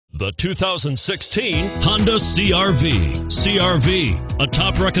The 2016 Honda CR-V. CR-V, a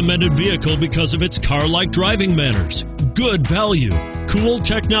top recommended vehicle because of its car-like driving manners, good value, cool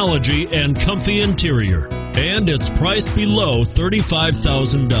technology, and comfy interior. And it's priced below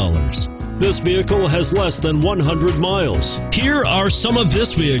 $35,000. This vehicle has less than 100 miles. Here are some of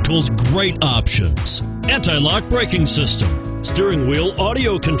this vehicle's great options: anti-lock braking system, steering wheel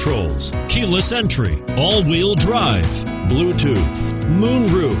audio controls, keyless entry, all-wheel drive, Bluetooth,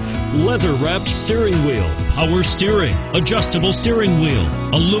 moonroof, leather-wrapped steering wheel, power steering, adjustable steering wheel,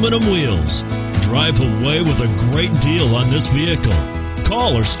 aluminum wheels. Drive away with a great deal on this vehicle.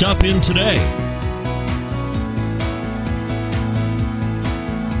 Call or stop in today.